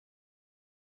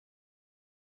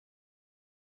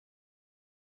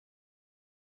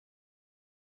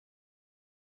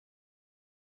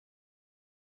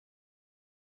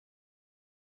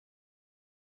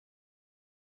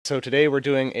So today we're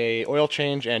doing a oil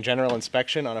change and general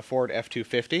inspection on a Ford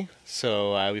F-250.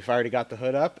 So we've already got the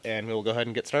hood up and we'll go ahead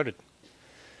and get started.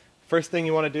 First thing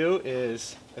you want to do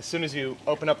is, as soon as you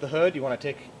open up the hood, you want to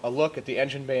take a look at the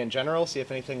engine bay in general, see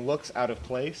if anything looks out of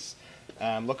place.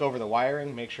 Look over the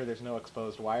wiring, make sure there's no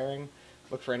exposed wiring.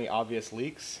 Look for any obvious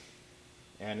leaks.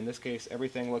 And in this case,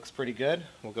 everything looks pretty good.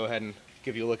 We'll go ahead and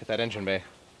give you a look at that engine bay.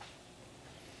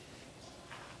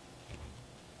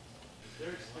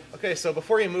 Okay, so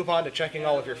before you move on to checking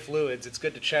all of your fluids, it's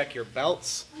good to check your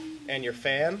belts and your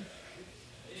fan.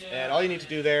 And all you need to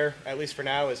do there, at least for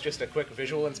now, is just a quick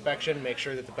visual inspection. Make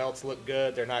sure that the belts look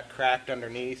good, they're not cracked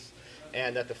underneath,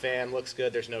 and that the fan looks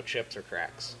good, there's no chips or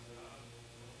cracks.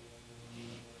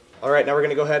 Alright, now we're going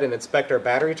to go ahead and inspect our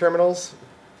battery terminals.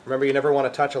 Remember, you never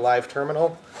want to touch a live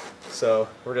terminal, so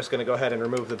we're just going to go ahead and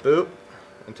remove the boot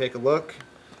and take a look.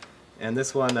 And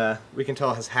this one, we can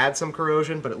tell has had some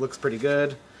corrosion, but it looks pretty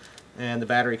good. And the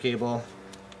battery cable,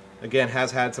 again,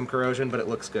 has had some corrosion, but it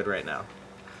looks good right now.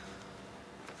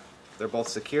 They're both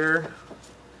secure,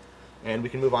 and we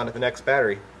can move on to the next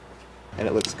battery. And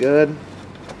it looks good.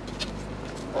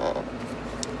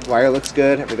 Wire looks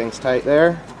good, everything's tight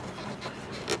there.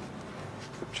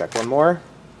 Check one more,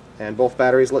 and both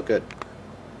batteries look good.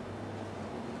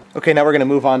 Okay, now we're going to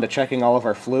move on to checking all of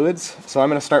our fluids. So I'm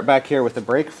going to start back here with the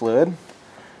brake fluid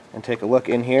and take a look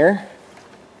in here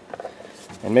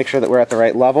and make sure that we're at the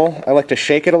right level. I like to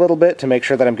shake it a little bit to make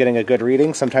sure that I'm getting a good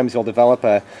reading. Sometimes you'll develop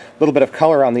a little bit of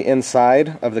color on the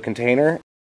inside of the container.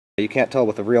 You can't tell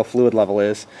what the real fluid level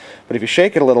is, but if you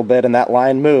shake it a little bit and that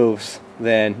line moves,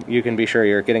 then you can be sure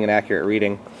you're getting an accurate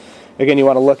reading. Again, you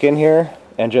want to look in here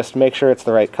and just make sure it's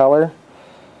the right color.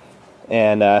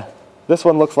 And this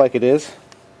one looks like it is.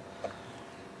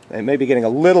 It may be getting a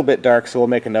little bit dark, so we'll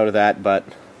make a note of that, but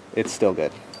it's still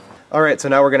good. Alright, so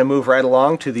now we're going to move right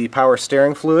along to the power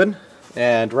steering fluid.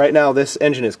 And right now this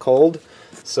engine is cold,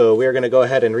 so we're going to go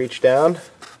ahead and reach down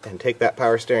and take that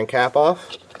power steering cap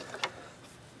off.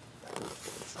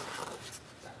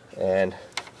 And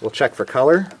we'll check for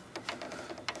color.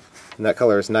 And that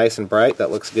color is nice and bright,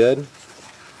 that looks good.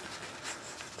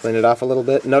 Clean it off a little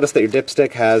bit. Notice that your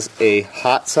dipstick has a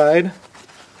hot side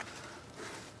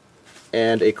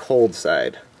and a cold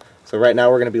side. So right now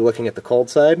we're going to be looking at the cold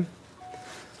side.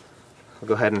 I'll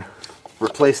go ahead and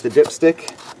replace the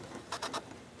dipstick,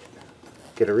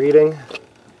 get a reading,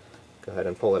 go ahead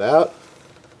and pull it out,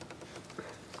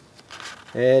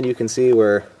 and you can see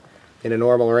we're in a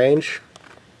normal range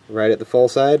right at the full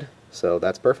side, so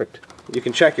that's perfect. You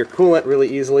can check your coolant really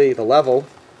easily, the level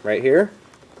right here,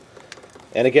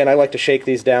 and again I like to shake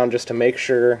these down just to make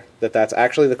sure that that's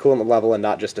actually the coolant level and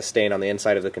not just a stain on the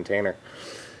inside of the container.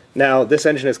 Now this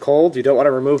engine is cold, you don't want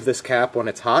to remove this cap when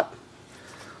it's hot.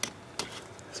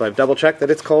 So I've double checked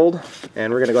that it's cold,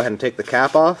 and we're going to go ahead and take the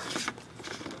cap off.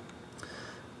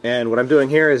 And what I'm doing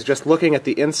here is just looking at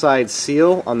the inside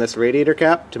seal on this radiator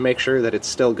cap to make sure that it's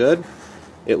still good.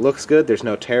 It looks good, there's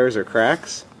no tears or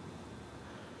cracks.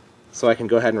 So I can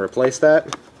go ahead and replace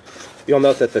that. You'll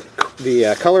note that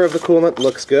the color of the coolant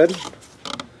looks good.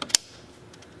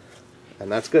 And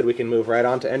that's good, we can move right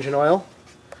on to engine oil.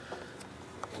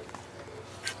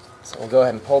 So we'll go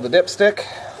ahead and pull the dipstick.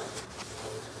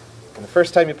 And the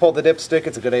first time you pull the dipstick,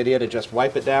 it's a good idea to just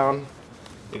wipe it down.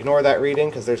 Ignore that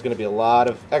reading because there's going to be a lot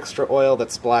of extra oil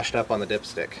that's splashed up on the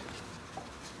dipstick.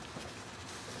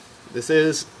 This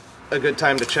is a good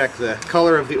time to check the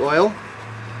color of the oil.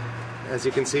 As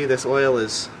you can see, this oil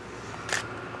is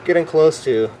getting close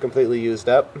to completely used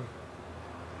up.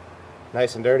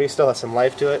 Nice and dirty, still has some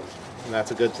life to it, and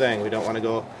that's a good thing. We don't want to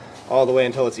go all the way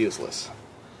until it's useless.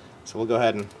 So we'll go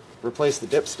ahead and replace the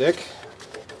dipstick.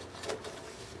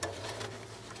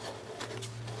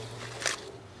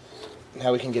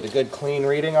 Now we can get a good clean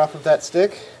reading off of that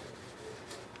stick.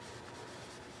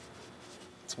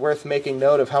 It's worth making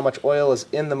note of how much oil is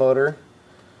in the motor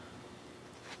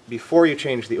before you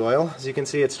change the oil. As you can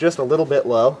see, it's just a little bit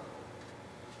low.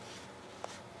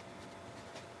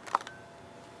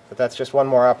 But that's just one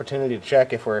more opportunity to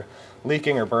check if we're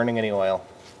leaking or burning any oil.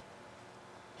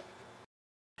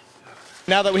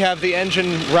 Now that we have the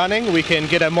engine running, we can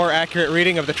get a more accurate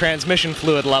reading of the transmission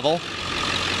fluid level.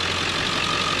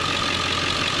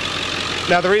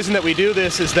 Now the reason that we do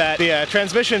this is that the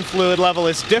transmission fluid level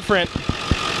is different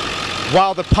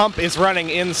while the pump is running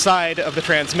inside of the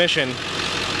transmission,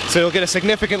 so you'll get a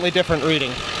significantly different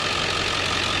reading.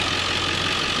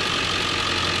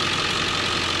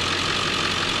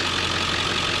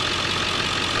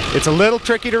 It's a little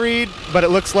tricky to read, but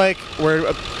it looks like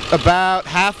we're about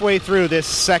halfway through this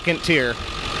second tier.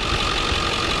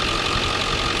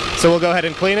 So we'll go ahead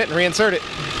and clean it and reinsert it.